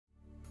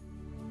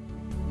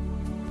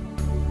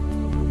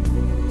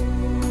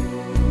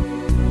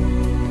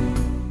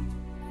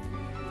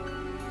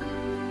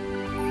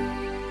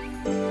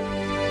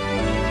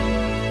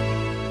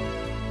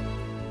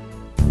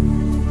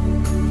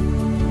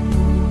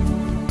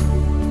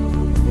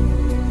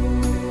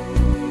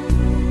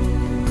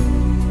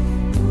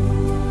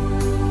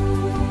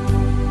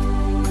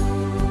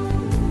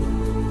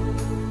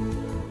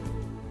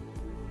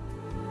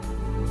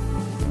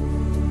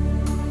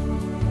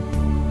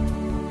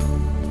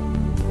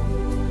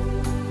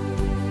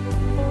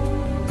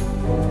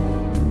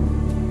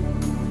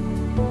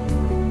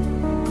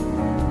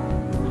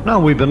Now,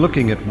 we've been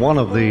looking at one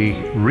of the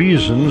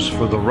reasons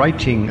for the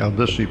writing of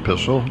this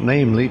epistle,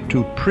 namely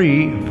to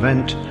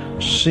prevent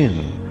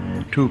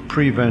sin. To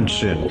prevent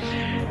sin.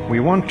 We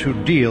want to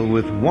deal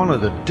with one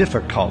of the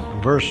difficult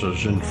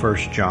verses in 1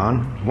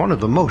 John, one of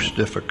the most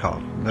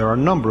difficult. There are a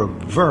number of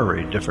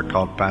very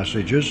difficult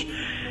passages,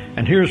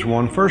 and here's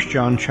one, 1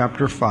 John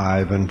chapter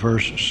 5 and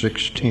verse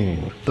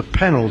 16. The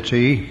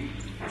penalty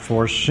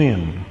for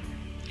sin.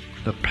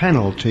 The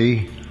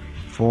penalty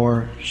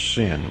for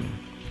sin.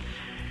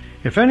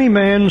 If any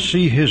man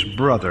see his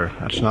brother,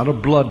 that's not a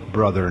blood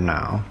brother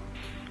now,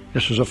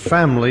 this is a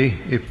family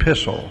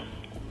epistle.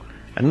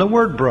 And the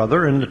word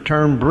brother and the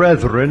term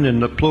brethren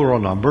in the plural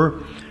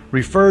number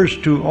refers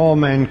to all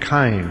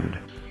mankind.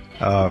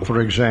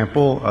 For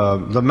example,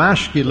 the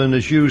masculine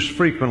is used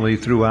frequently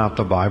throughout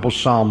the Bible.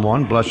 Psalm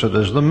 1, blessed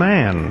is the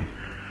man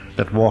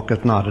that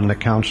walketh not in the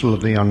counsel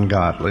of the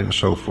ungodly, and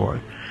so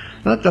forth.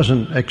 That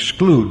doesn't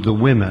exclude the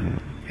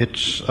women.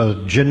 It's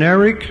a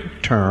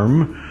generic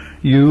term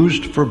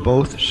used for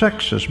both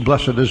sexes.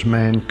 Blessed is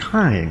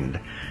mankind.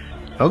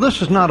 Now,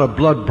 this is not a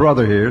blood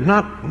brother here,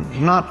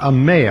 not a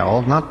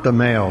male, not the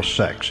male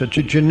sex. It's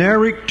a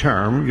generic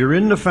term. You're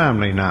in the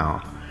family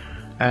now.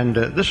 And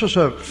this is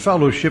a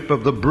fellowship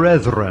of the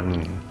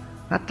brethren.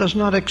 That does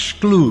not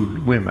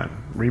exclude women.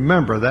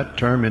 Remember, that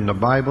term in the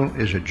Bible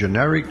is a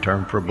generic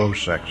term for both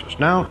sexes.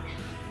 Now,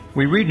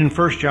 we read in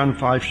 1 John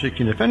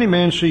 5:16, if any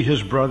man see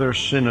his brother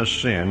sin a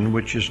sin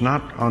which is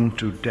not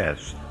unto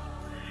death,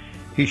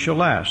 he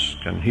shall ask,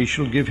 and he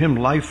shall give him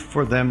life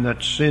for them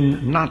that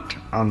sin not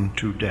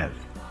unto death.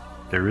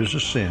 There is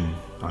a sin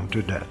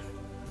unto death.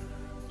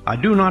 I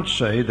do not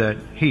say that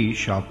he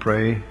shall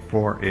pray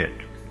for it.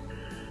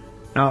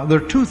 Now,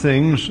 there are two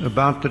things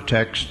about the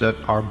text that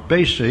are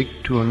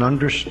basic to an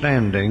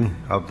understanding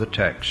of the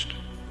text.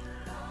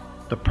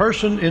 The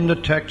person in the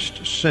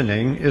text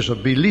sinning is a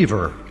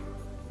believer.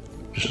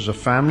 This is a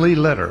family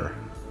letter.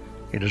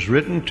 It is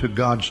written to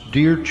God's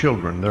dear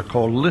children. They're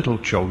called little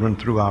children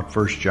throughout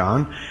 1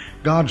 John.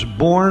 God's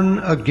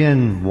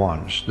born-again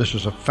ones. This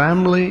is a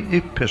family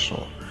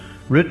epistle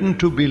written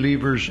to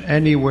believers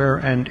anywhere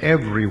and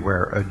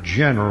everywhere, a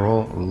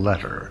general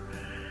letter.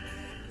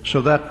 So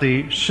that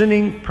the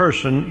sinning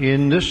person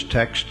in this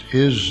text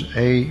is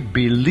a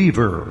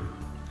believer.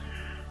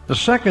 The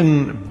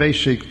second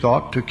basic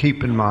thought to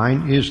keep in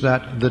mind is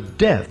that the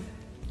death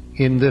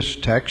in this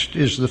text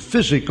is the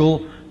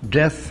physical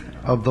death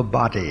of the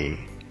body.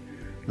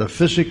 The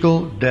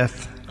physical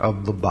death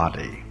of the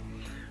body.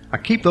 I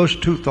keep those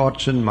two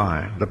thoughts in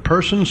mind. The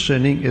person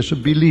sinning is a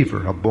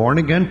believer, a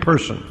born-again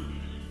person.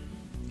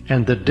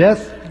 And the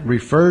death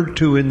referred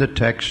to in the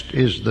text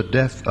is the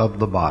death of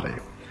the body.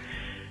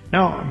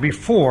 Now,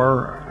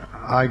 before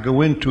I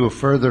go into a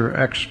further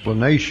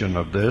explanation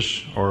of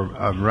this, or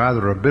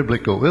rather a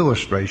biblical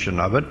illustration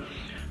of it,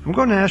 I'm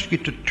going to ask you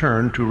to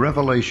turn to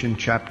Revelation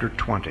chapter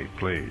 20,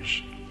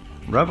 please.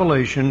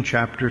 Revelation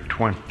chapter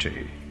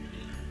 20.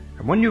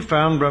 And when you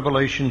found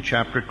Revelation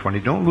chapter 20,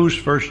 don't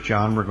lose 1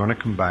 John, we're going to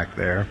come back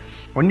there.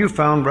 When you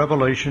found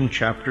Revelation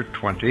chapter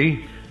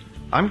 20,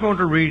 I'm going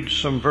to read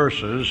some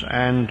verses,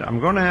 and I'm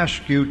going to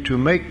ask you to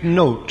make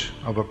note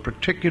of a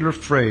particular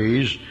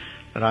phrase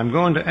that I'm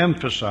going to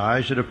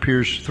emphasize. It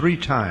appears 3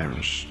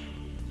 times.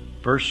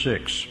 Verse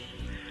 6.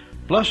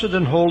 Blessed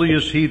and holy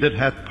is he that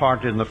hath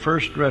part in the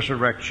first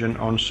resurrection.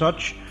 On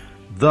such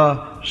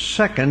the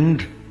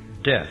second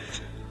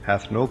death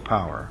hath no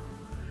power.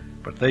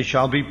 But they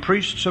shall be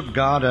priests of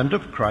God and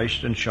of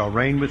Christ, and shall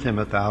reign with him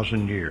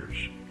 1,000 years.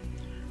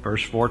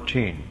 Verse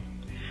 14.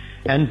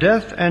 And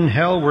death and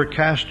hell were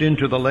cast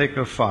into the lake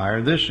of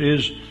fire. This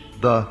is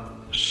the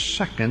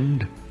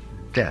second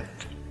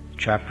death.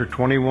 Chapter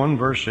 21,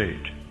 verse 8.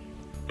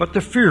 But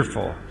the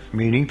fearful,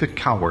 meaning the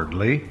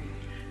cowardly,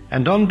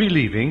 and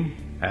unbelieving,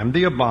 and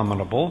the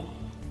abominable,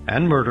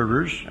 and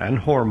murderers, and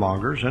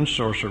whoremongers, and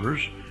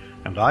sorcerers,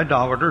 and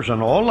idolaters,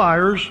 and all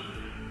liars,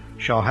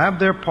 shall have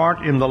their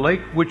part in the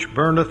lake which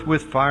burneth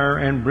with fire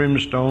and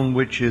brimstone,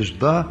 which is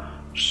the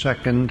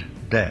second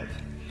death.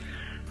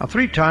 Now,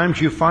 3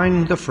 times you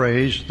find the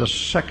phrase, the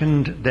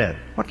second death.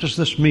 What does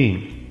this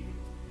mean?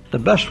 The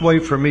best way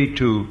for me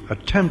to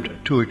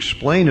attempt to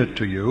explain it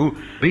to you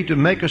be to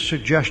make a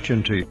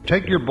suggestion to you.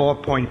 Take your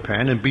ballpoint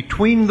pen, and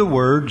between the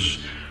words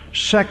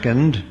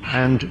second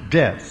and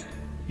death,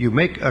 you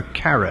make a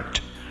caret.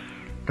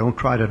 Don't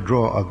try to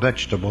draw a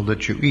vegetable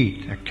that you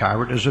eat. A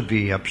caret is a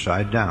V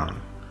upside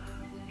down.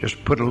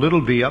 Just put a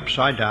little V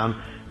upside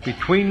down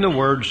between the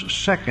words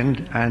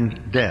second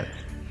and death.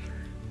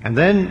 And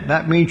then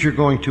that means you're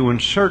going to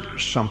insert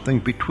something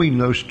between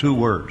those 2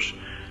 words.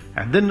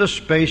 And in the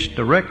space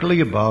directly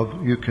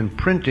above, you can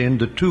print in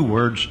the 2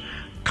 words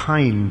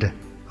kind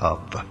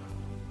of.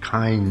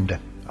 Kind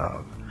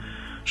of.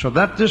 So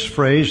that this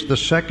phrase, the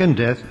second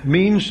death,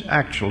 means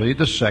actually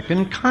the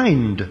second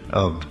kind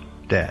of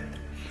death.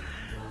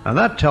 Now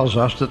that tells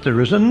us that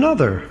there is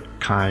another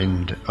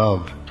kind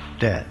of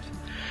death.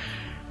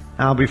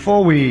 Now,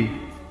 before we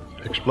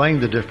explain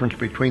the difference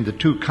between the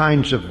 2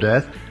 kinds of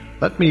death,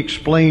 let me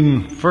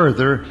explain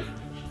further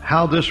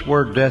how this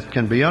word death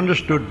can be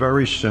understood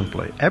very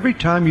simply. Every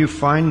time you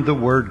find the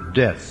word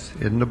death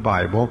in the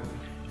Bible,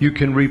 you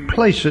can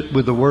replace it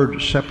with the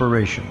word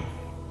separation.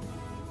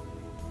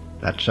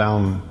 That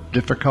sound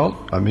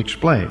difficult? Let me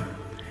explain.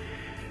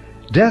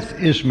 Death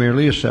is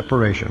merely a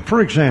separation.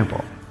 For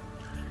example,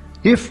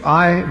 if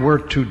I were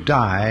to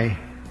die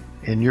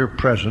in your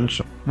presence,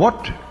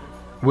 what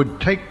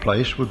would take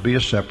place would be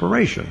a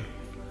separation.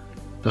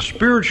 The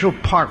spiritual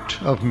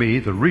part of me,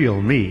 the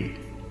real me,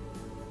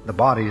 the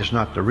body is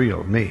not the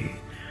real me.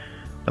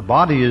 The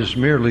body is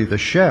merely the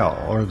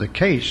shell or the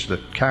case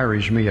that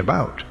carries me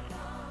about.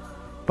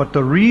 But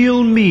the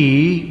real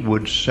me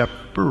would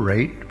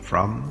separate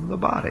from the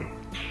body.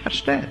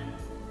 That's dead.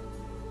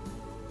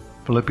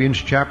 Philippians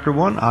chapter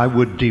 1, I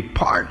would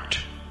depart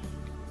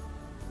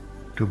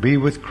to be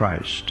with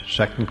Christ.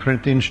 2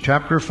 Corinthians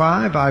chapter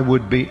 5, I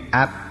would be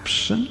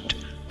absent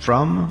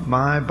from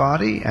my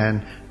body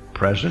and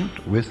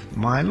present with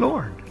my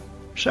Lord.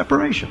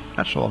 Separation.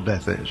 That's all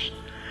death is.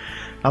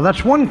 Now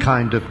that's one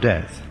kind of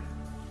death,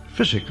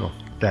 physical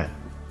death.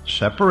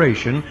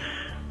 Separation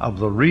of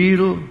the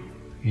real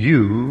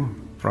you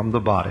from the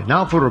body.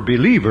 Now for a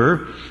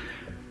believer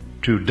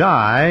to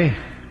die,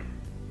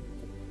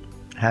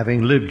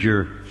 having lived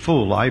your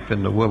full life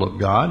in the will of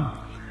God,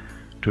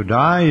 to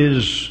die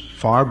is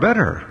far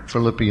better,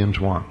 Philippians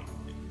 1.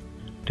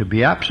 To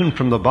be absent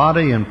from the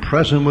body and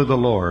present with the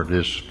Lord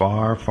is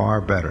far,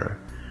 far better.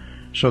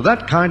 So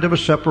that kind of a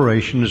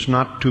separation is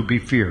not to be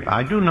feared.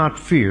 I do not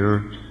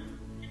fear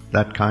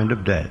that kind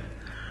of death.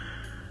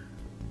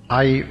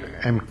 I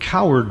am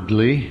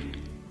cowardly,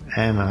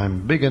 and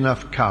I'm big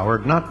enough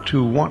coward not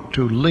to want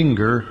to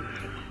linger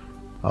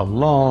a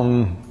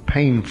long,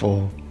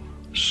 painful,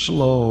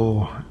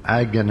 slow,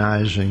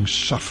 agonizing,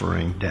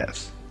 suffering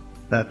death.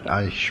 That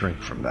I shrink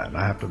from that.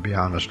 I have to be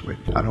honest with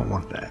you. I don't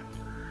want that.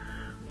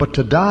 But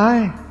to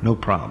die, no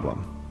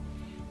problem.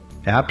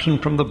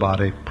 Absent from the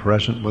body,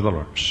 present with the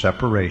Lord.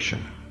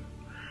 Separation.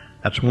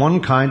 That's one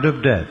kind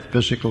of death,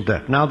 physical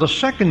death. Now the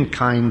second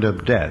kind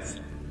of death,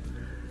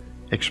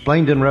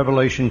 explained in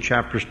Revelation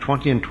chapters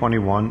 20 and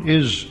 21,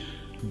 is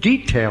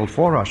detailed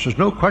for us. There's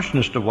no question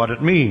as to what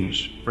it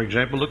means. For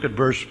example, look at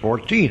verse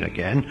 14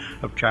 again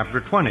of chapter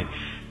 20.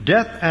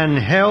 Death and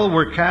hell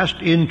were cast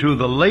into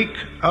the lake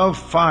of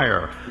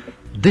fire.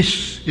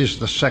 This is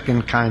the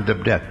second kind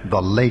of death,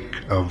 the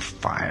lake of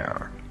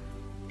fire,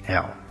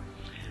 hell.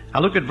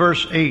 Now look at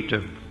verse 8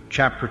 of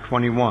chapter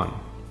 21.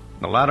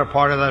 The latter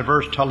part of that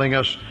verse telling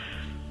us,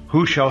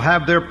 who shall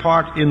have their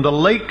part in the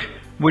lake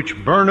which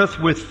burneth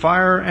with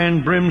fire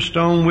and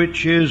brimstone,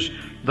 which is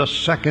the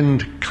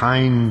second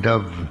kind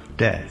of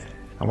death.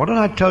 Now what did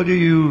I tell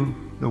you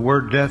the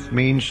word death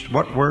means?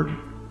 What word?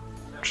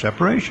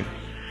 Separation.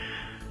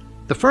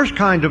 The first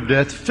kind of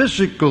death,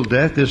 physical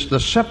death, is the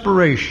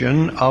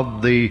separation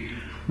of the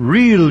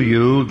real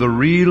you, the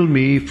real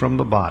me, from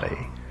the body.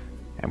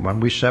 And when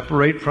we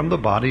separate from the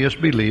body as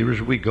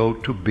believers, we go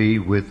to be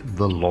with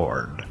the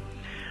Lord.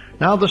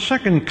 Now the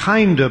second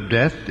kind of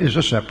death is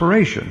a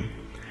separation.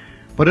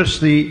 But it's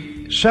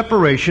the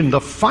separation,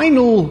 the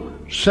final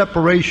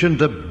separation,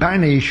 the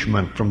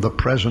banishment from the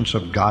presence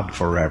of God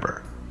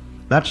forever.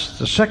 That's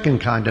the second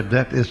kind of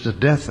death, is the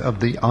death of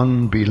the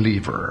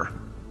unbeliever.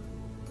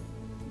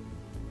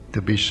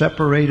 To be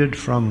separated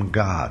from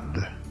God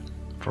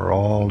for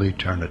all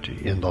eternity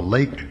in the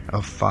lake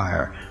of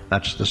fire.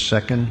 That's the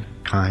second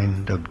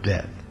kind of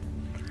death.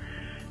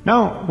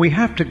 Now we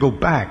have to go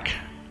back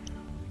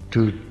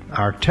to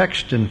our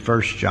text in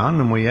 1 John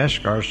and we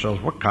ask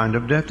ourselves, what kind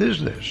of death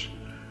is this?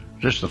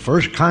 Is this the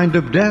first kind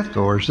of death,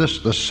 or is this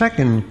the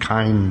second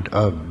kind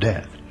of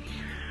death?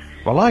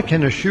 Well, I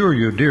can assure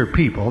you, dear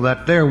people,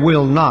 that there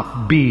will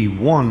not be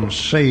one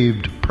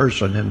saved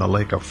person in the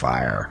lake of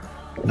fire.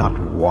 Not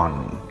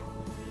one.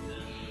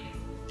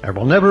 There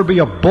will never be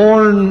a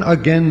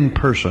born-again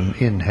person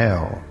in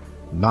hell.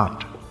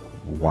 Not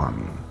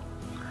one.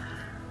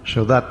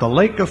 So that the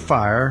lake of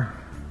fire,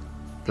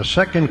 the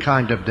second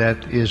kind of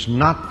death, is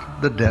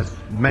not the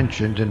death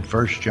mentioned in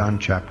 1 John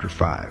chapter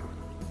 5.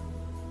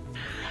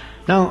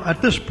 Now,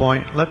 at this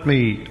point, let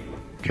me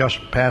just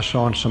pass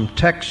on some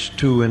text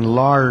to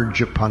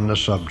enlarge upon the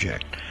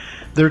subject.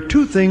 There are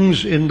two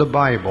things in the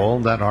Bible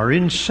that are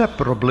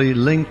inseparably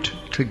linked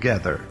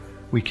together.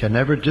 We can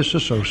never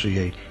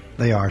disassociate.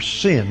 They are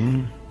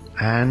sin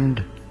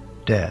and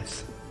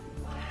death.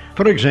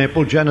 For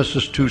example,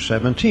 Genesis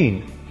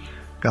 2:17.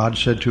 God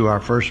said to our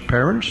first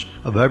parents,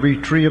 of every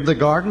tree of the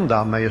garden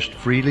thou mayest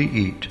freely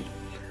eat,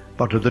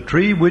 but of the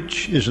tree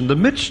which is in the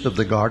midst of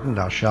the garden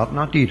thou shalt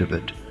not eat of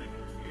it.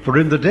 For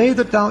in the day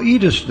that thou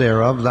eatest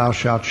thereof thou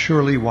shalt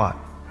surely what?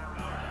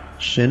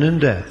 Sin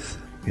and death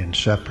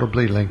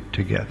inseparably linked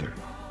together.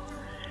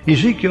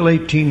 Ezekiel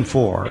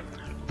 18:4.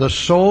 The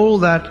soul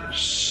that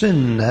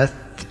sinneth,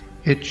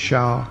 it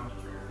shall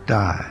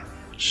die.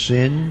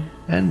 Sin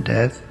and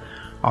death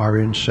are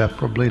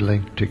inseparably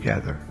linked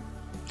together.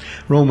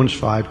 Romans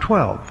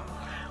 5:12.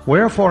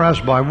 Wherefore as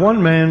by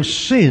one man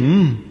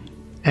sin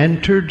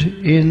entered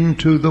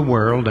into the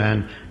world,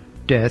 and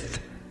death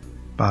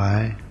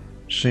by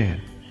sin.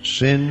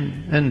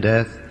 Sin and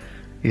death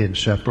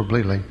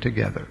inseparably linked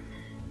together.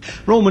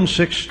 Romans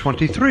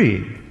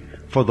 6:23,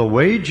 for the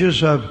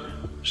wages of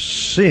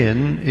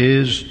sin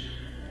is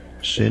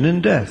sin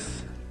and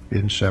death,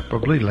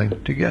 inseparably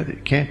linked together.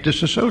 You can't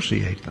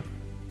disassociate them.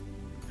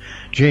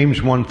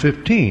 James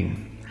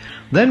 1:15,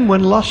 then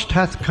when lust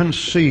hath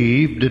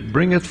conceived, it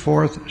bringeth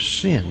forth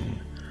sin,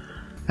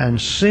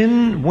 and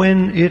sin,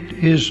 when it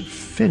is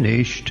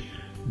finished,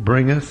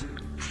 bringeth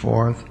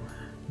forth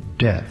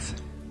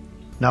death.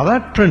 Now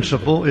that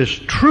principle is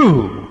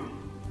true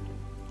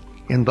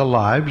in the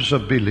lives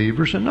of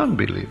believers and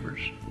unbelievers.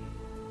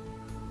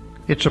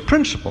 It's a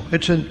principle.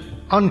 It's an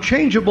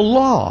unchangeable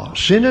law.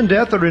 Sin and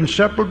death are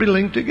inseparably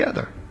linked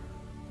together.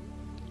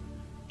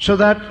 So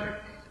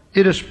that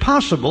it is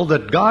possible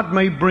that God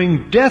may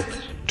bring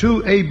death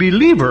to a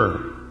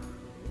believer,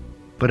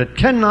 but it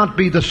cannot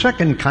be the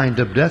second kind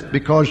of death,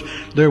 because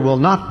there will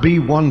not be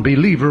one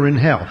believer in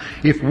hell.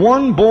 If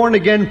one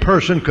born-again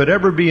person could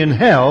ever be in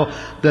hell,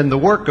 then the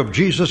work of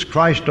Jesus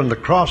Christ on the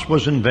cross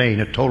was in vain,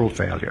 a total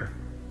failure.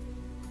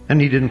 And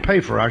He didn't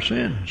pay for our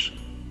sins.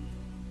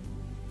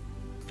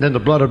 Then the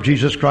blood of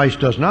Jesus Christ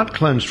does not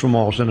cleanse from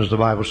all sin, as the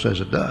Bible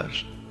says it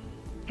does.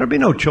 There'll be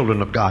no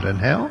children of God in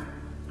hell.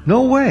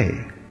 No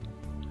way.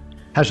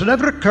 Has it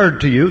ever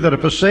occurred to you that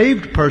if a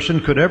saved person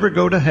could ever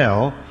go to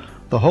hell,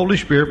 the Holy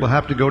Spirit will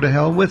have to go to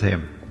hell with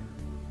him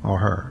or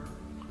her?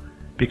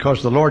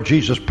 Because the Lord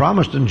Jesus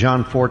promised in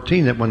John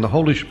 14 that when the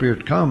Holy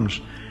Spirit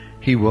comes,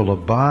 He will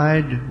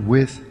abide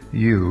with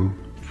you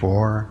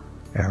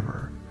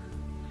forever.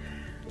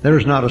 There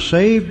is not a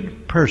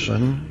saved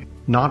person,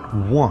 not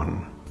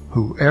one,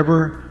 who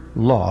ever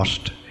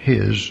lost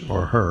his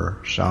or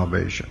her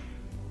salvation.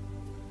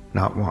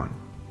 Not one.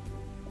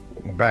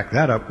 Back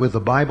that up with the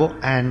Bible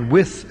and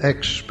with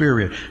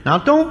experience. Now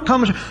don't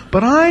come and say,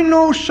 but I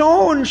know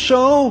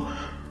so-and-so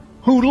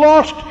who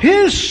lost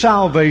his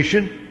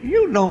salvation.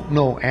 You don't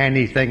know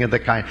anything of the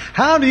kind.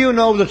 How do you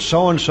know that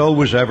so-and-so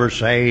was ever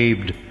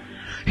saved?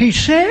 He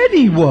said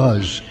he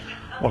was.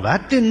 Well,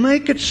 that didn't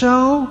make it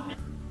so.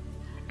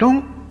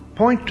 Don't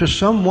point to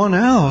someone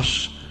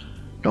else.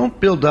 Don't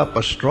build up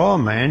a straw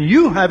man.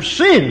 You have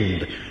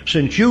sinned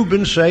since you've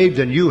been saved,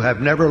 and you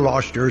have never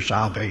lost your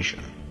salvation.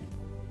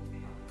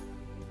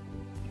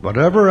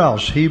 Whatever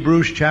else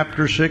Hebrews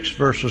chapter 6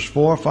 verses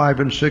 4, 5,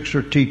 and 6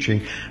 are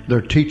teaching,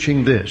 they're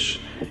teaching this.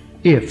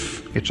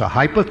 If, it's a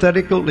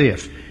hypothetical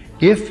if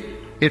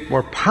it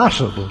were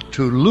possible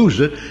to lose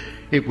it,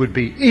 it would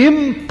be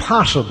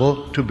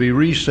impossible to be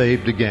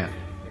resaved again.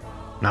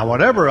 Now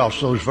whatever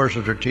else those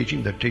verses are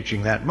teaching, they're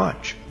teaching that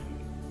much.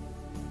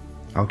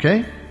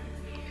 Okay?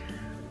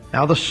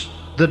 Now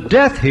the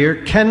death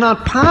here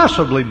cannot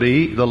possibly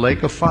be the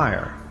lake of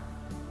fire.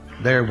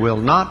 There will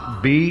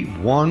not be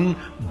one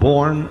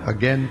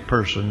born-again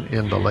person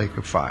in the lake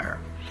of fire.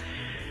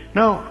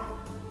 Now,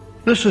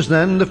 this is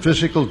then the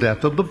physical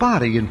death of the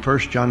body in 1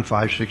 John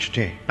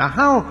 5:16. Now,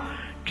 how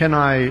can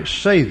I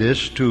say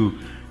this to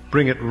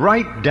bring it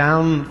right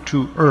down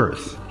to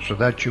earth so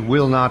that you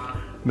will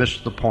not miss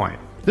the point?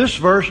 This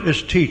verse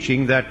is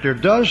teaching that there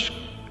does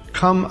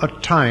come a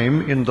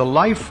time in the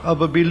life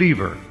of a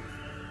believer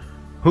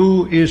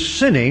who is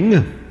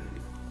sinning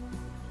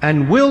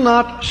and will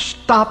not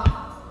stop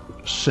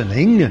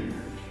sinning,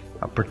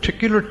 a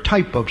particular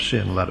type of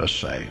sin, let us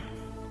say.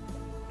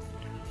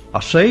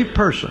 A saved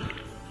person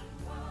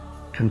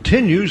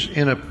continues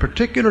in a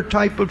particular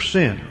type of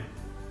sin.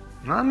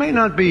 Now, it may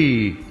not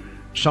be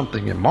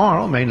something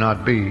immoral, may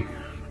not be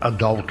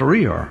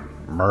adultery or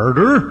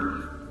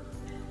murder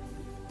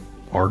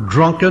or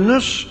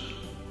drunkenness.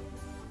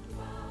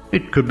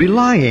 It could be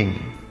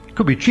lying. It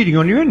could be cheating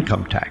on your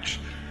income tax.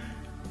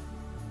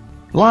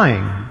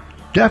 Lying,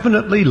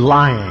 definitely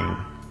lying.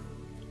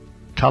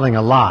 Telling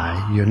a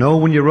lie. You know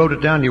when you wrote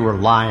it down you were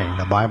lying.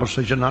 The Bible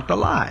says you're not to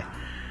lie.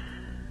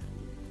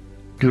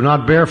 Do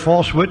not bear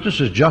false witness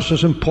is just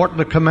as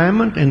important a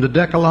commandment in the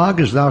Decalogue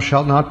as thou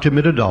shalt not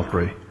commit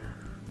adultery.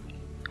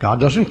 God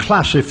doesn't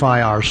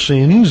classify our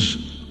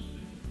sins.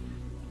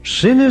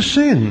 Sin is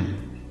sin.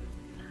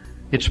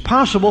 It's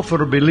possible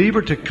for a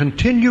believer to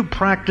continue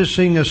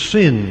practicing a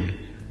sin.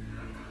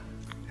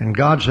 And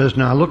God says,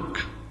 now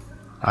look,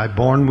 I've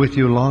borne with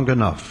you long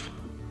enough.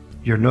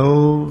 You're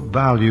no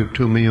value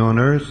to me on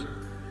earth.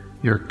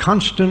 Your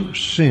constant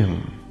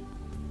sin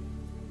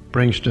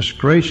brings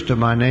disgrace to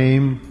my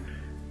name.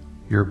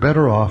 You're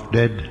better off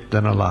dead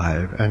than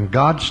alive. And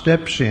God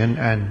steps in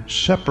and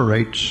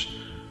separates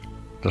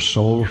the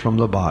soul from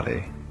the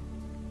body.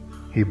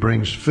 He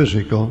brings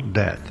physical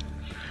death.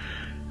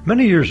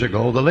 Many years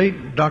ago, the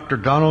late Dr.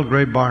 Donald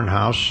Gray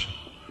Barnhouse,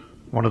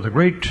 one of the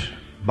great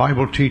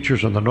Bible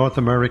teachers on the North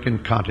American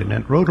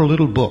continent, wrote a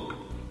little book.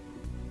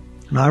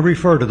 And I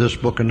refer to this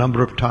book a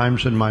number of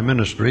times in my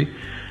ministry.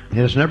 It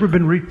has never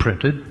been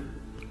reprinted,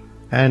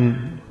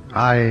 and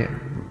I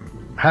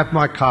have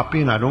my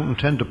copy, and I don't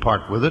intend to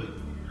part with it.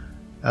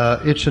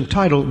 It's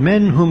entitled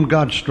Men Whom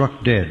God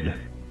Struck Dead.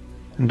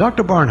 And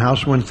Dr.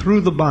 Barnhouse went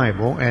through the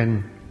Bible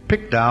and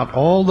picked out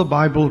all the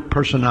Bible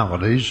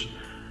personalities,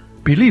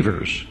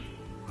 believers,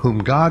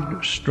 whom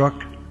God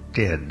struck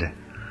did.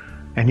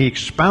 And he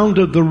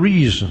expounded the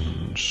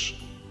reasons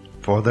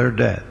for their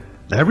death.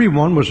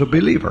 Everyone was a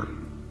believer.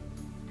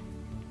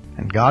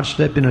 And God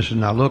stepped in and said,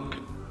 now look,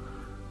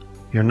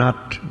 you're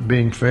not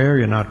being fair,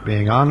 you're not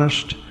being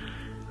honest.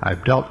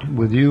 I've dealt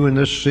with you in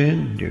this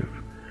sin. You've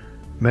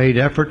made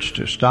efforts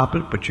to stop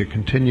it, but you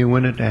continue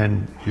in it,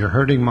 and you're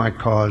hurting my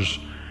cause,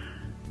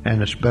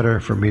 and it's better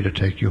for me to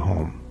take you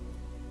home.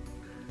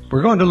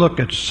 We're going to look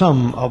at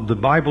some of the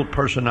Bible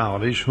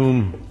personalities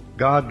whom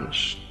God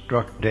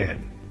struck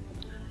dead.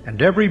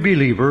 And every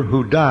believer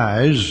who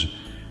dies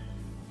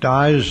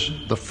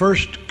the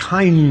first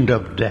kind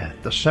of death,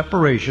 the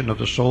separation of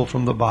the soul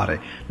from the body,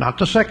 not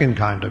the second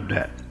kind of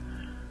death.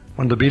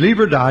 When the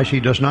believer dies, he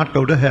does not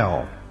go to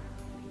hell.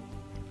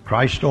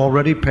 Christ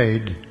already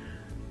paid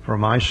for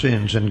my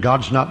sins, and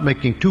God's not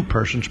making two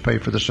persons pay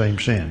for the same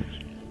sins.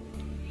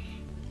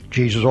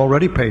 Jesus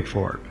already paid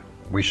for it.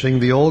 We sing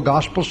the old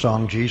gospel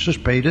song, Jesus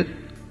paid it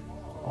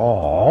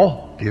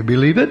all. Do you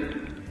believe it?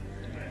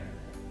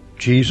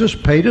 Jesus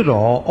paid it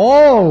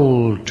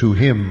all to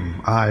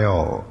him I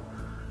owe.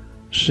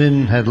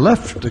 Sin had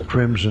left the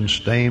crimson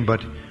stain,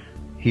 but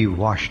he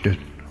washed it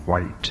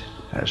white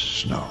as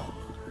snow.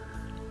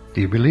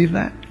 Do you believe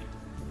that?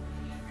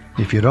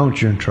 If you don't,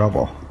 you're in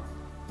trouble.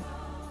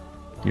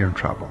 You're in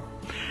trouble.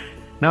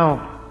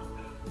 Now,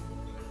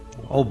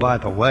 oh, by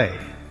the way,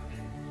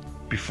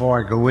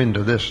 before I go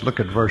into this, look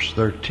at verse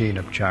 13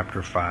 of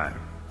chapter 5.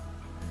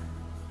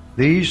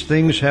 These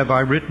things have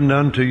I written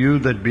unto you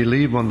that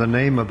believe on the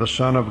name of the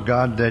Son of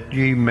God, that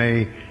ye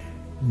may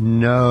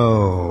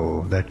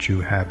know that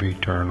you have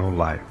eternal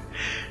life.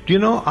 Do you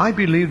know, I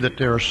believe that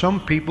there are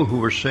some people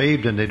who are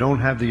saved and they don't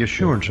have the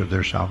assurance of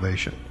their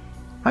salvation.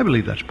 I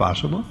believe that's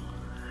possible.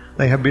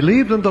 They have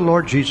believed in the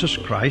Lord Jesus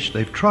Christ,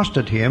 they've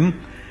trusted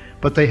him,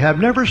 but they have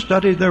never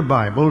studied their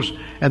Bibles,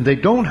 and they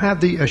don't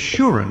have the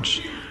assurance.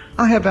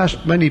 I have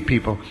asked many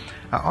people,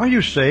 are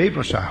you saved?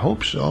 I say, I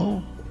hope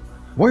so.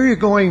 Where are you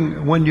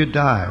going when you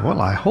die?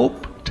 Well, I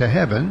hope to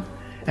heaven.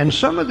 And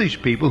some of these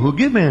people who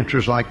give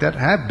answers like that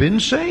have been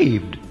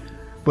saved,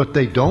 but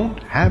they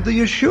don't have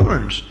the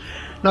assurance.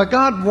 Now,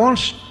 God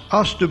wants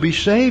us to be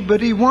saved,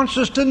 but he wants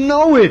us to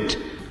know it.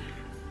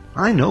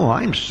 I know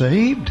I'm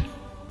saved.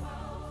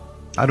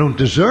 I don't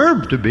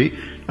deserve to be.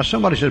 Now,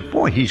 somebody said,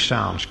 boy, he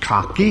sounds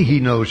cocky. He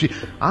knows.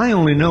 I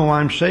only know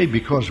I'm saved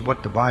because of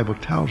what the Bible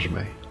tells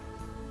me.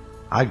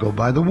 I go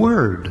by the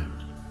Word.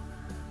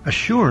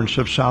 Assurance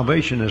of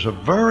salvation is a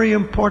very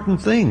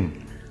important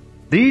thing.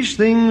 These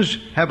things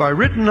have I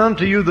written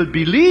unto you that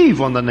believe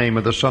on the name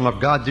of the Son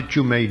of God, that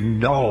you may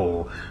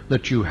know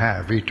that you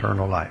have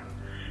eternal life.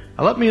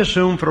 Now, let me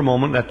assume for a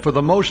moment that for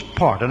the most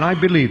part, and I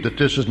believe that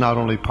this is not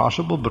only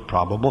possible but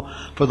probable,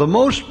 for the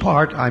most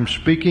part I'm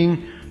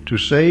speaking to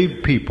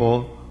saved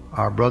people,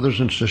 our brothers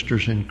and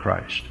sisters in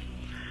Christ.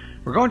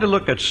 We're going to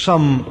look at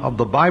some of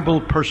the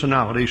Bible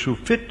personalities who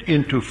fit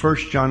into 1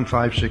 John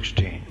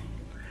 5:16.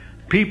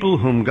 People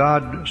whom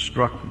God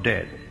struck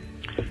dead.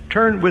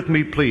 Turn with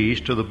me,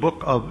 please, to the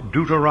book of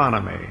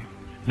Deuteronomy.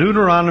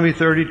 Deuteronomy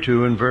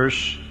 32 and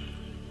verse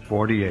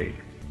 48.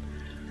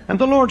 And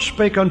the Lord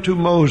spake unto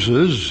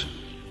Moses.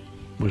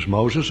 Was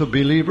Moses a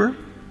believer?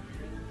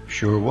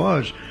 Sure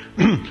was.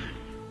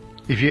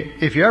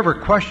 If you ever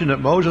question that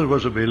Moses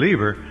was a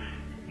believer,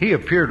 he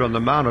appeared on the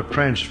Mount of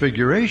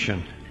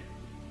Transfiguration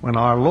when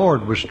our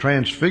Lord was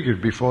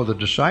transfigured before the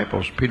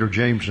disciples, Peter,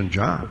 James, and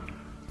John.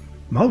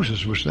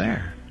 Moses was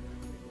there.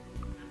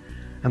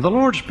 And the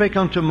Lord spake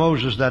unto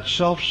Moses that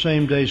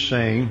selfsame day,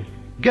 saying,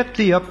 Get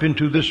thee up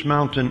into this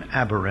mountain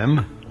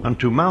Abarim,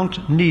 unto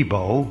Mount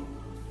Nebo,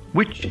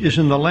 which is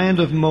in the land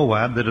of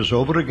Moab, that is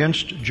over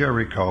against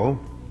Jericho,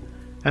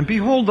 and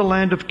behold the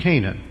land of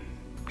Canaan.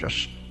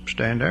 Just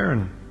stand there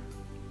and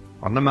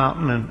on the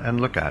mountain and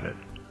look at it.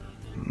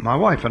 My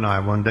wife and I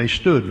one day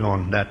stood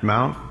on that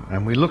mount,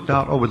 and we looked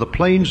out over the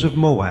plains of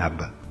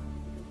Moab.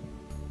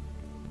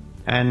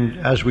 And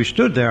as we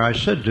stood there, I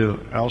said to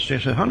Elsie, I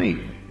said,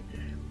 honey,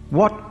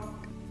 what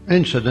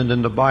incident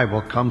in the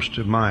Bible comes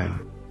to mind?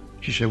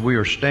 She said, we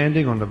are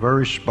standing on the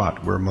very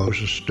spot where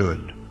Moses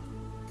stood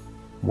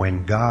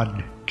when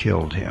God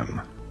killed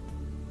him.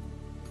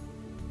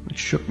 It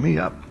shook me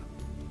up.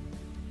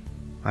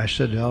 I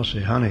said to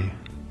Elsie, honey,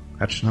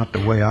 that's not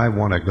the way I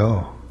want to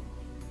go.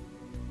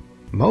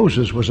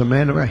 Moses was a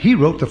man of God. He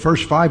wrote the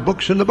first 5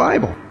 books in the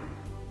Bible.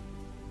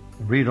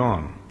 Read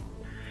on.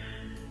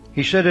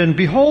 He said, and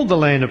behold the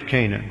land of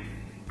Canaan.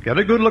 Get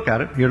a good look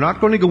at it. You're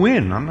not going to go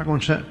in. I'm not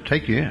going to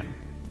take you in.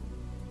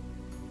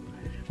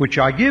 Which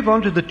I give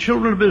unto the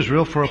children of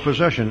Israel for a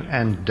possession,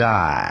 and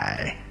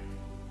die.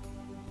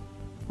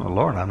 Well,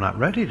 Lord, I'm not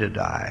ready to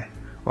die.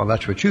 Well,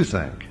 that's what you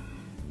think.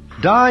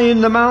 Die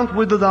in the mount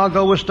whither thou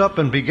goest up,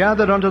 and be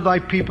gathered unto thy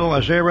people,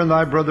 as Aaron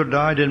thy brother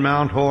died in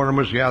Mount Hor, and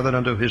was gathered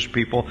unto his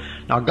people.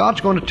 Now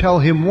God's going to tell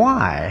him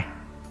why.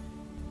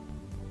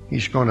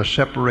 He's going to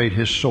separate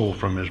his soul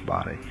from his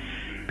body.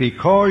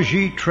 Because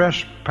ye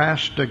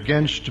trespassed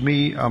against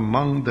me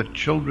among the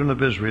children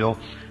of Israel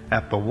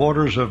at the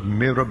waters of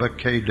Meribah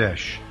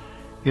Kadesh.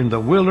 in the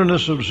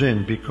wilderness of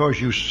Zin, because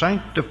you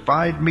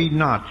sanctified me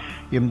not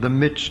in the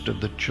midst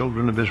of the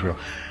children of Israel.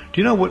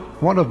 Do you know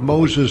what one of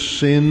Moses'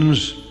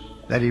 sins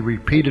that he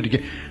repeated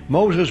again?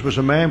 Moses was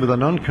a man with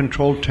an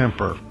uncontrolled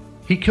temper.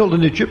 He killed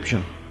an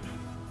Egyptian.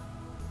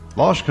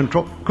 Lost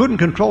control, couldn't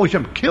control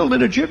himself, killed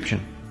an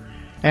Egyptian.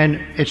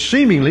 And it's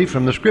seemingly,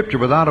 from the scripture,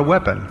 without a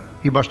weapon.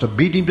 He must have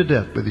beat him to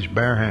death with his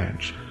bare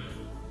hands.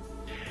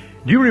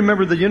 Do you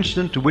remember the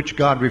instant to which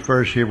God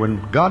refers here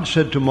when God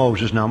said to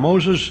Moses, "Now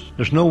Moses,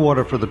 there's no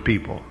water for the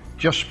people.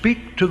 Just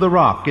speak to the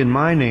rock in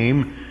my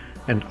name,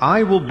 and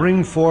I will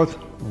bring forth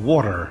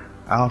water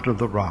out of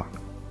the rock."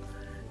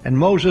 And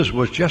Moses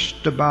was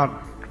just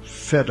about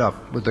fed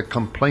up with the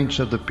complaints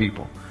of the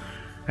people.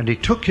 And he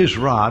took his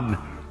rod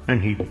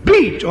and he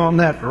beat on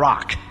that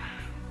rock.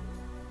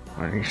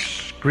 And he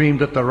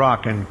screamed at the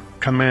rock and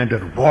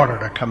commanded water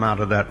to come out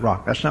of that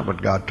rock. That's not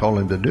what God told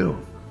him to do.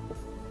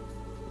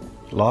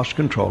 Lost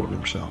control of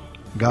himself.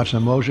 God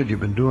said, "Moses, you've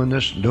been doing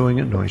this, doing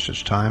it, doing it.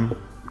 It's time.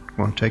 I'm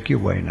going to take you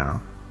away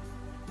now.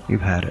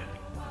 You've had it."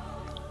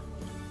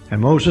 And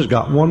Moses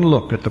got one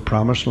look at the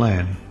promised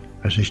land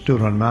as he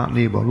stood on Mount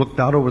Nebo, looked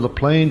out over the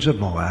plains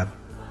of Moab,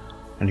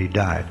 and he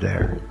died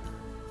there.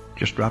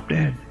 Just dropped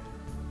dead.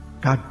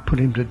 God put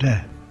him to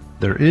death.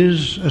 There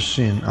is a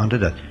sin unto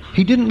death.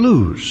 He didn't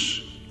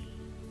lose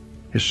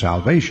his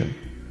salvation.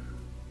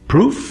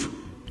 Proof?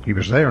 He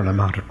was there on the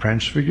Mount of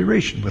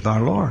Transfiguration with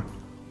our Lord.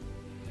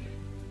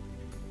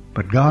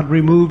 But God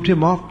removed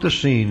him off the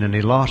scene, and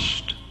he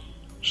lost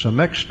some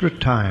extra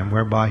time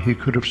whereby he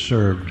could have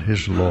served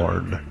his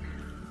Lord.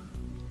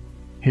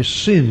 His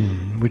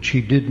sin, which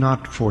he did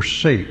not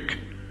forsake,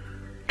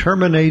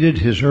 terminated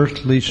his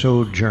earthly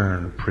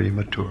sojourn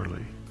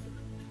prematurely.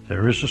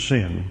 There is a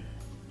sin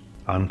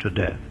unto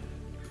death.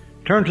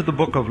 Turn to the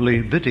book of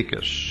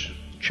Leviticus,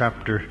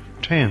 chapter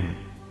 10.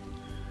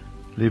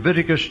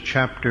 Leviticus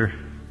chapter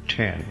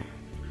 10.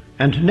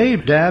 And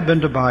Nadab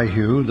and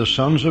Abihu, the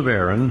sons of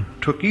Aaron,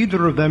 took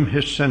either of them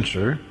his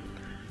censer,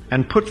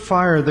 and put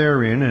fire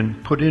therein,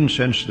 and put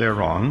incense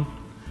thereon,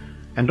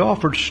 and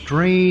offered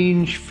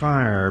strange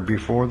fire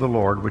before the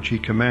Lord, which he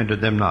commanded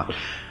them not.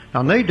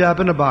 Now Nadab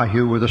and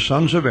Abihu were the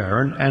sons of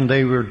Aaron, and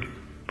they were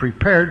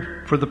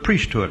prepared for the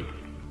priesthood.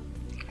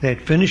 They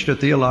had finished a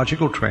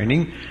theological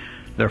training.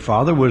 Their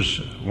father was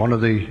one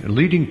of the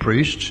leading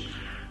priests,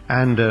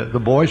 and the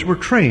boys were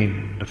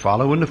trained to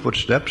follow in the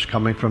footsteps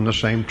coming from the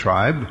same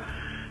tribe,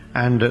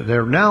 and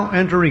they're now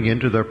entering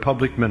into their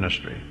public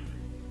ministry.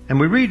 And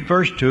we read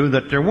verse 2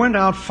 that there went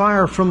out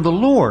fire from the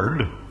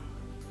Lord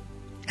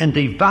and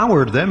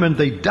devoured them, and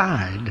they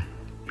died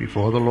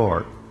before the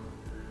Lord.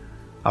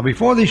 Now,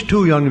 before these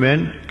two young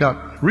men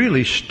got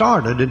really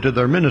started into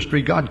their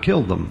ministry, God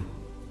killed them.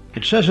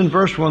 It says in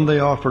verse 1, they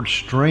offered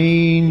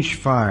strange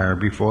fire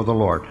before the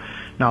Lord.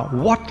 Now,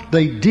 what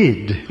they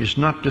did is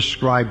not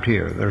described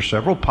here. There are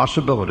several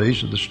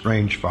possibilities of the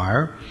strange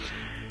fire,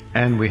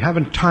 and we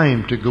haven't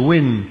time to go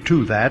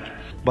into that,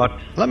 but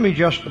let me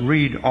just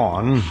read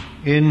on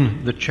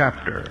in the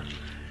chapter.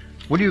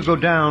 Will you go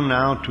down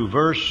now to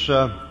verse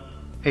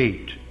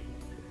 8?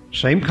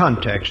 Same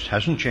context,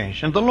 hasn't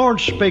changed. And the Lord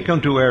spake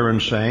unto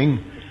Aaron,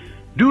 saying,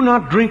 Do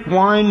not drink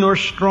wine nor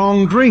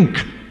strong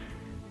drink,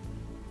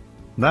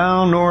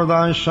 thou nor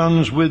thy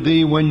sons with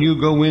thee, when you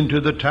go into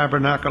the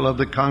tabernacle of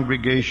the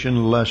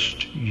congregation,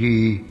 lest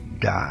ye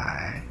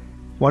die.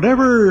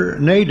 Whatever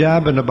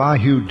Nadab and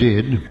Abihu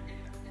did,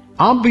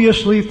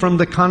 obviously from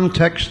the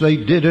context they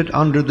did it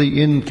under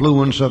the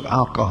influence of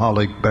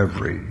alcoholic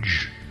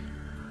beverage.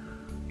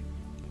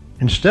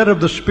 Instead of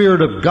the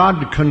Spirit of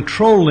God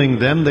controlling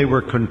them, they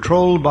were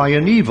controlled by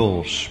an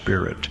evil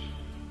spirit,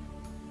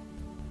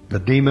 the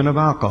demon of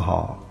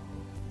alcohol.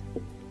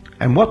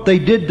 And what they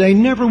did, they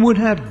never would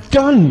have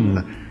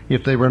done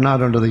if they were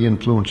not under the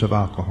influence of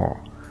alcohol.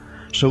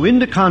 So in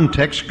the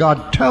context,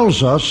 God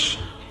tells us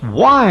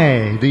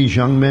why these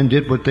young men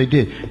did what they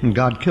did, and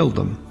God killed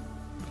them.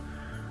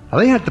 Now,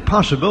 they had the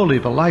possibility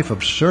of a life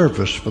of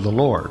service for the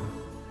Lord,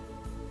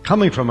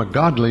 coming from a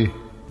godly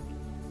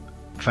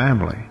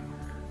family,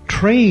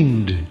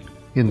 trained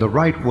in the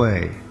right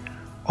way,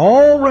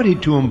 all ready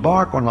to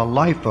embark on a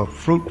life of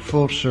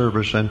fruitful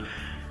service, and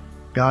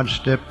God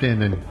stepped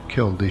in and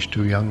killed these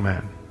two young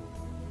men.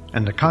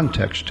 And the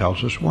context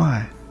tells us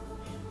why.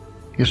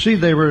 You see,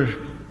 they were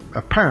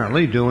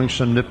apparently doing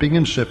some nipping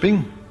and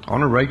sipping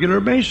on a regular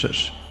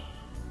basis.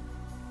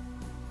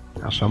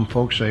 Now, some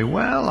folks say,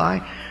 well,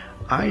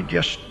 I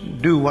just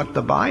do what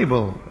the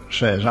Bible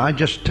says. I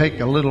just take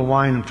a little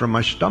wine for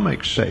my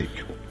stomach's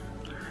sake.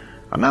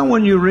 And now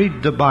when you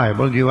read the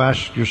Bible, you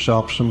ask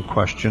yourself some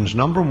questions.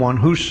 Number one,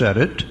 who said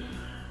it?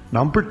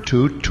 Number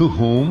two, to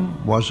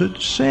whom was it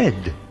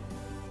said?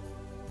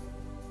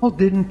 Paul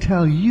didn't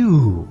tell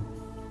you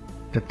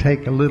to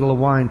take a little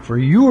wine for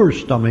your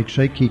stomach's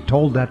sake. He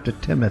told that to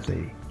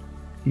Timothy.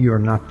 You're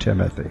not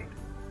Timothy.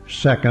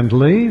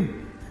 Secondly,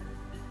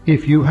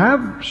 if you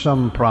have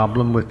some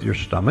problem with your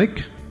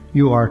stomach,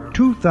 you are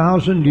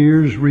 2,000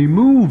 years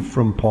removed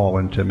from Paul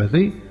and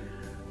Timothy,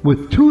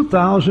 with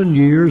 2,000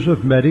 years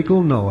of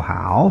medical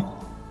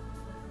know-how.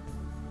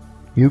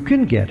 You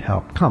can get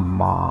help.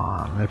 Come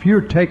on. If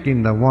you're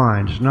taking the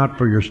wine, it's not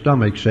for your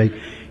stomach's sake.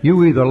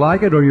 You either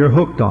like it or you're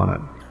hooked on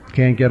it.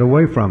 Can't get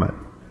away from it.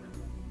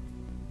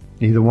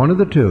 Either one of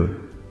the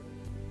two.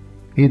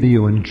 Either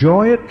you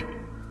enjoy it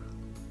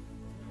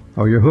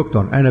or you're hooked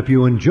on it. And if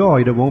you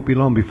enjoy it, it won't be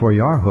long before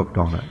you are hooked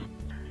on it.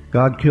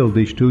 God killed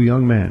these two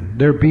young men.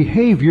 Their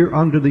behavior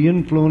under the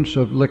influence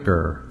of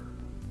liquor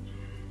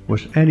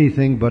was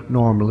anything but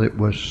normal. It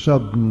was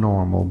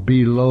subnormal,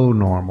 below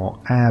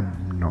normal,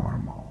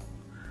 abnormal.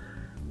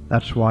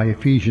 That's why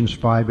Ephesians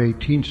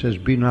 5:18 says,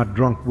 "Be not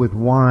drunk with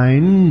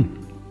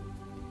wine,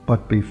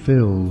 but be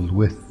filled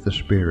with the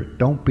Spirit."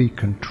 Don't be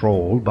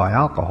controlled by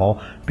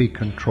alcohol. Be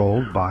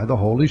controlled by the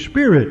Holy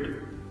Spirit.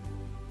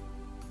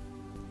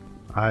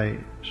 I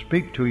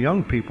speak to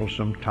young people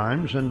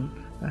sometimes, and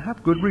I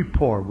have good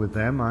rapport with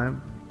them. I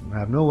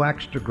have no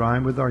axe to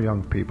grind with our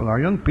young people.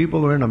 Our young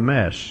people are in a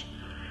mess,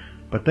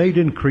 but they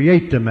didn't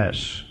create the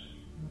mess.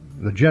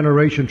 The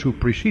generations who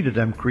preceded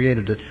them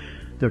created it.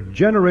 The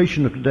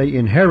generation of today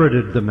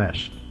inherited the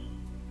mess.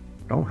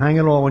 Don't hang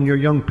it all on your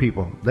young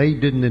people. They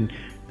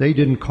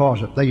didn't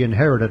cause it. They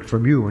inherited it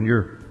from you and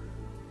your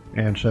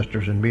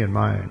ancestors and me and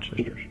my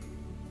ancestors.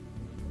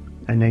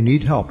 And they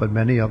need help, and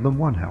many of them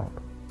want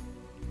help.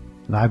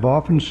 And I've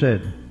often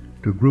said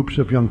to groups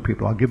of young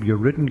people, I'll give you a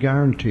written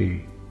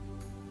guarantee.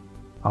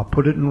 I'll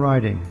put it in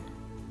writing,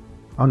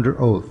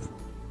 under oath,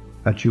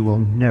 that you will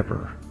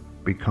never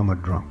become a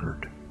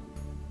drunkard.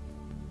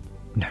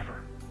 Never.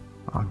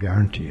 I'll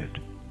guarantee it.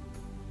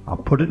 I'll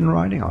put it in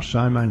writing. I'll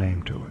sign my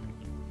name to it.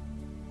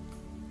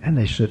 And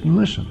they sit and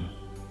listen.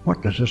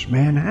 What does this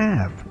man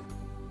have?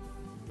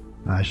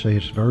 And I say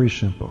it's very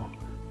simple.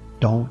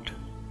 Don't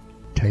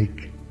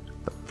take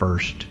the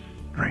first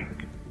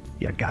drink.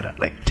 You got it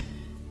late.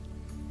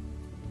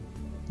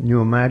 Can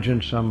you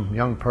imagine some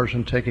young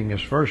person taking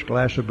his first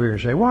glass of beer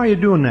and say, "Why are you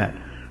doing that?"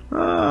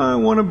 "I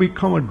want to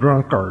become a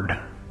drunkard.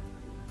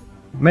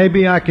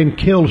 Maybe I can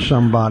kill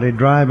somebody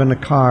driving a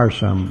car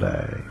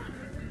someday."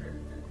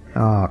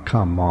 Oh,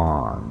 come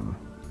on.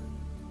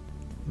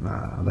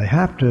 They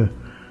have to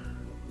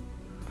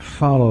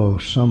follow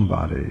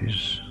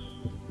somebody's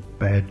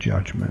bad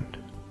judgment.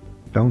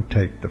 Don't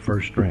take the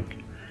first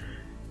drink.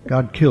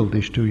 God killed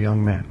these two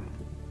young men.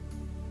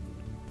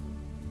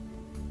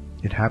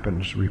 It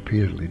happens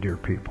repeatedly, dear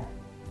people.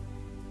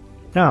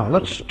 Now,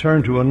 let's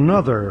turn to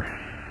another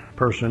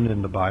person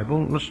in the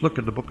Bible. Let's look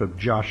at the book of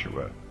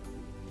Joshua.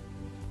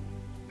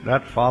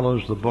 That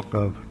follows the book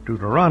of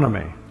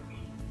Deuteronomy.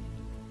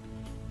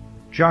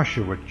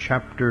 Joshua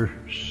chapter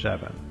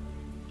 7.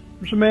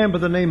 There's a man by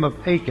the name of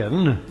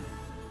Achan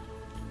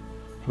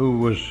who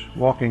was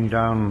walking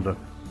down the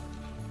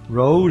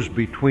rows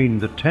between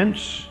the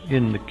tents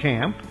in the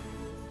camp,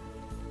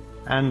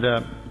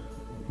 and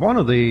one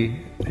of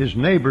his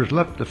neighbors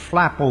left the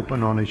flap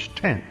open on his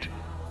tent.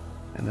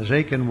 And as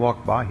Achan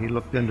walked by, he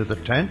looked into the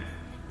tent,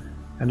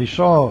 and he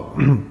saw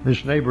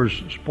his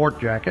neighbor's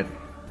sport jacket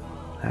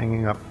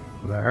hanging up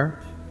there,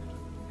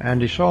 and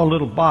he saw a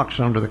little box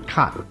under the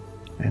cot.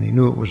 And he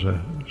knew it was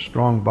a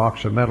strong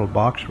box, a metal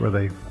box where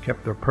they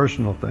kept their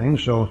personal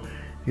things. So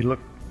he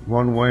looked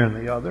one way and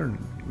the other, and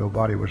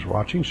nobody was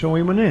watching, so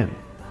he went in.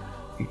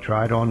 He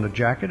tried on the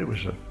jacket. It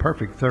was a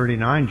perfect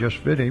 39, just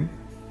fit him.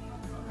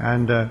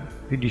 And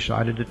he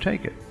decided to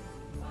take it.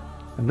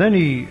 And then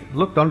he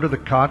looked under the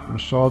cot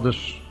and saw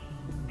this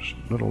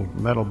little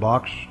metal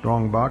box,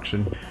 strong box,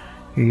 and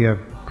he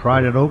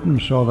pried it open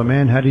and saw the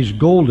man had his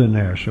gold in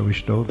there, so he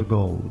stole the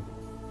gold.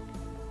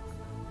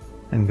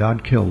 And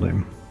God killed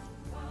him.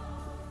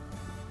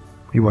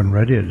 He wasn't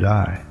ready to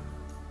die,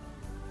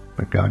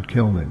 but God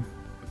killed him.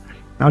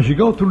 Now, as you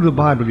go through the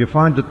Bible, you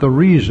find that the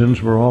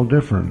reasons were all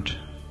different.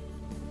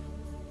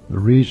 The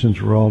reasons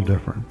were all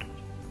different.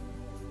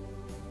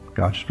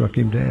 God struck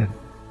him dead.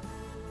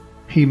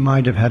 He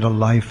might have had a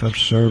life of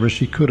service.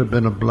 He could have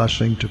been a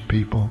blessing to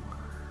people.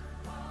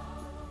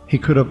 He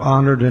could have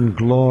honored and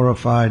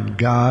glorified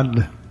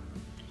God.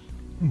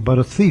 But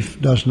a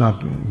thief does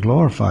not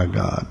glorify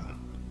God.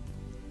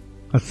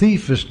 A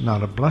thief is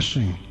not a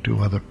blessing to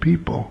other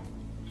people.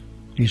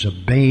 He's a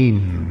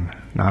bane,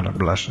 not a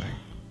blessing.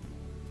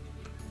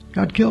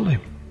 God killed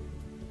him.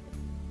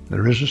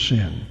 There is a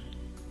sin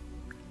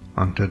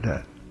unto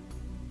death.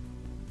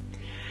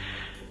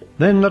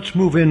 Then let's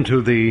move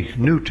into the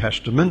New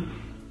Testament.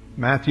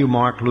 Matthew,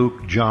 Mark,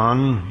 Luke,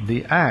 John,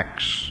 the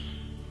Acts.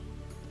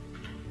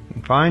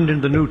 And find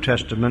in the New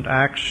Testament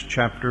Acts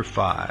chapter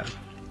 5.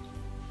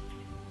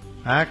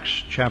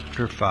 Acts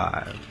chapter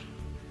 5.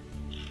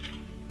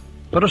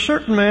 But a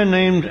certain man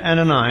named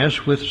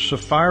Ananias, with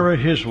Sapphira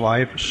his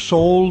wife,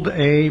 sold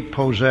a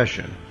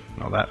possession.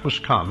 Now that was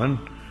common.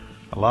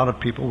 A lot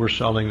of people were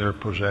selling their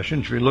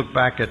possessions. We look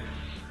back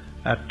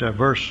at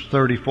verse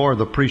 34 of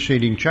the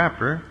preceding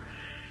chapter.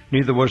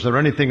 Neither was there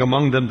anything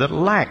among them that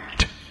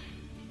lacked.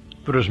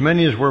 But as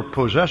many as were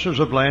possessors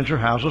of lands or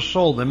houses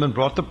sold them and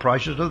brought the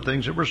prices of the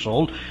things that were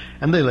sold,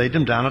 and they laid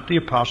them down at the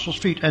apostles'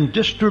 feet. And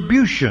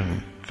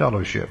distribution,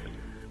 fellowship.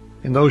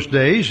 In those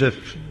days,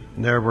 if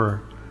there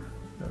were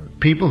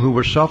people who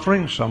were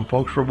suffering. Some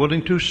folks were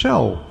willing to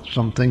sell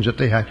some things that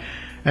they had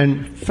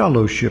and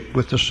fellowship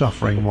with the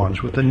suffering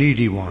ones, with the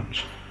needy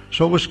ones.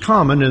 So it was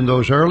common in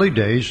those early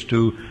days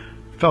to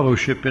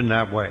fellowship in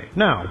that way.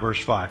 Now,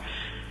 verse 5.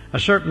 A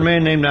certain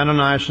man named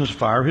Ananias and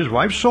Sapphira, his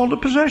wife, sold a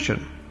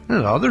possession.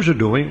 As others are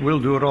doing, we'll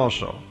do it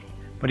also.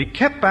 But he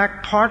kept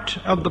back part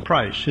of the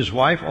price, his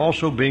wife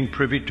also being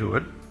privy to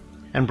it,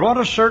 and brought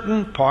a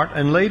certain part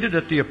and laid it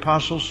at the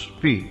apostles'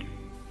 feet.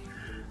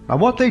 Now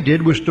what they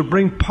did was to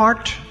bring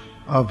part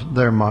of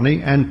their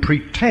money and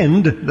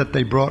pretend that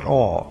they brought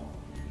all.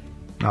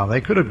 Now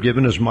they could have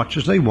given as much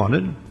as they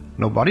wanted.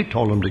 Nobody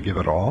told them to give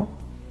it all.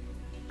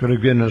 Could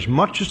have given as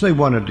much as they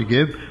wanted to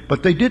give,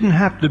 but they didn't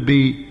have to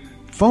be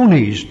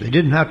phonies. They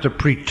didn't have to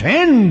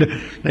pretend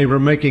they were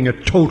making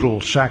a total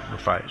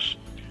sacrifice.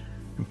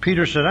 And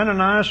Peter said,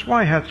 Ananias,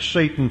 why hath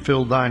Satan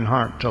filled thine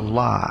heart to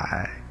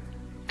lie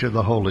to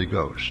the Holy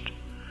Ghost,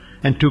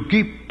 and to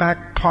keep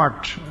back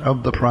part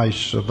of the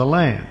price of the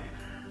land?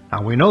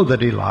 Now we know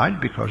that he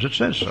lied because it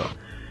says so.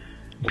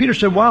 Peter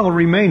said, while it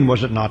remained,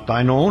 was it not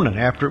thine own? And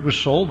after it was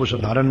sold, was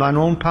it not in thine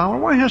own power?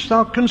 Why hast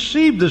thou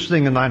conceived this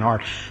thing in thine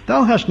heart?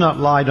 Thou hast not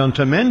lied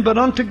unto men, but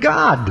unto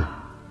God.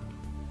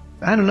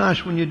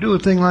 Ananias, when you do a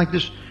thing like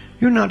this,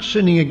 you're not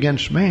sinning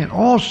against man.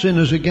 All sin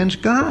is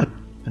against God.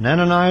 And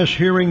Ananias,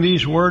 hearing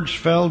these words,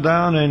 fell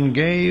down and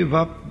gave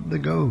up the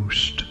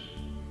ghost.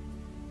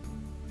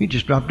 He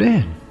just dropped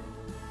dead.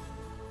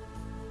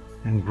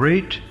 And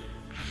great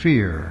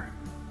fear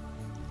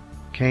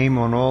came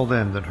on all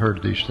them that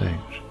heard these things.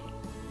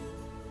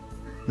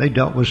 They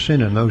dealt with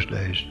sin in those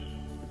days.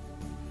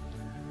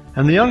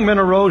 And the young men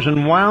arose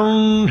and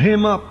wound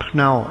him up.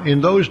 Now,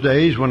 in those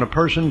days, when a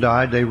person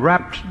died, they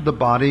wrapped the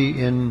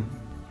body in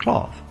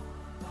cloth.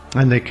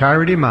 And they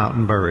carried him out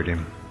and buried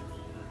him.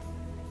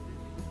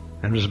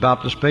 And it was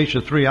about the space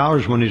of 3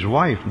 hours when his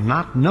wife,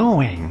 not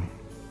knowing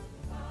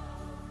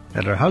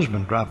that her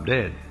husband dropped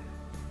dead,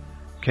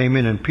 came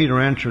in, and Peter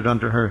answered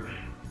unto her.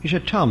 He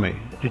said, tell me,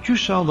 did you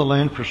sell the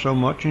land for so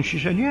much? And she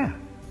said, yeah.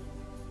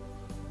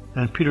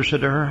 And Peter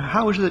said to her,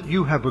 how is it that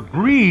you have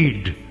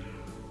agreed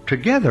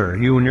together,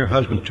 you and your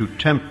husband, to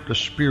tempt the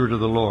Spirit of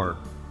the Lord?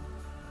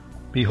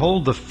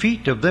 Behold, the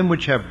feet of them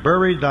which have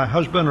buried thy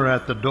husband are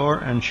at the door,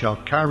 and shall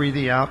carry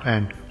thee out.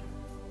 And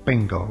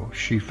bingo,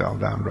 she fell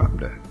down,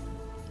 dropped dead.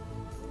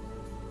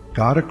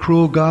 God a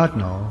cruel God?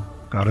 No.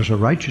 God is a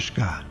righteous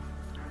God.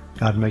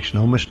 God makes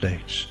no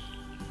mistakes.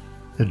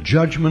 The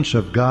judgments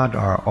of God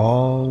are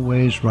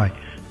always right.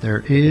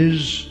 There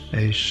is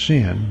a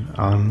sin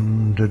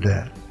unto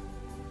death.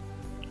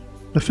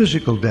 The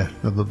physical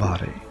death of the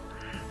body.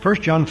 1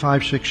 John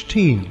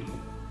 5:16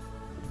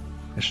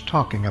 is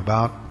talking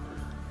about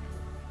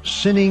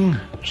sinning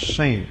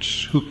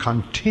saints who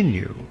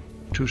continue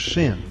to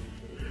sin.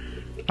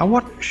 Now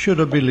what should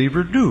a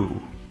believer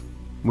do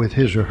with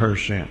his or her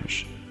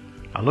sins?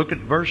 Now look at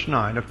verse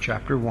 9 of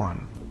chapter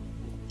 1.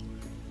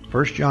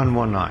 1 John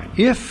 1:9.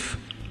 If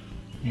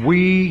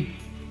we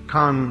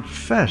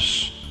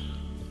confess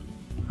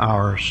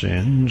our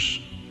sins,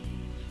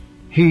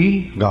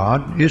 He,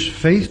 God, is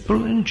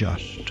faithful and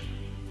just.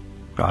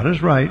 God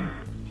is right.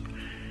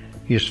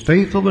 He is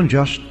faithful and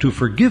just to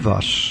forgive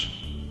us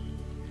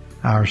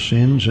our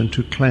sins and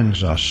to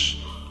cleanse us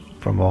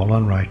from all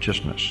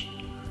unrighteousness.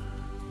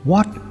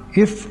 What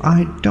if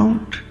I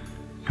don't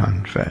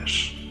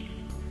confess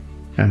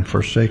and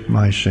forsake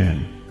my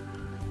sin?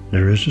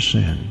 There is a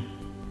sin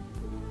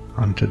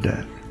unto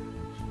death.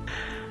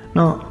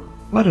 Now,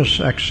 let us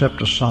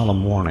accept a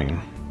solemn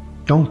warning.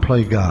 Don't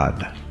play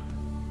God.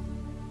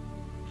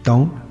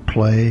 Don't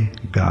play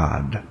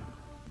God.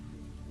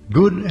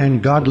 Good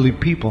and godly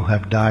people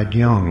have died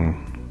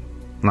young.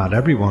 Not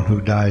everyone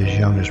who dies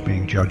young is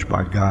being judged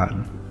by God.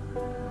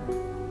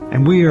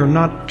 And we are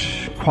not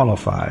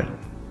qualified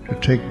to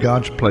take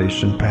God's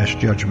place and pass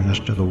judgment as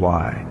to the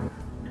why.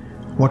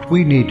 What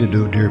we need to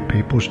do, dear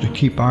people, is to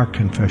keep our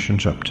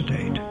confessions up to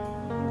date.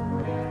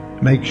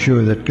 Make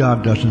sure that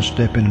God doesn't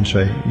step in and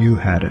say, you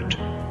had it.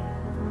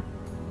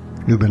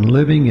 You've been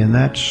living in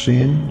that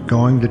sin,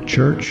 going to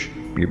church,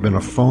 you've been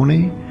a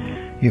phony,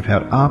 you've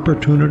had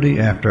opportunity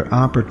after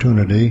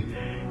opportunity,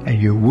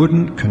 and you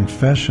wouldn't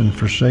confess and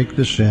forsake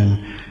the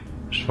sin.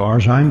 As far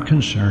as I'm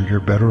concerned, you're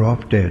better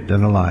off dead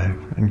than alive,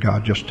 and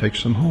God just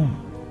takes them home.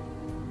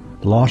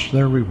 Lost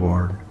their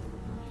reward,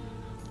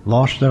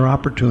 lost their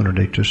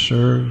opportunity to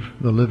serve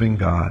the living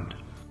God.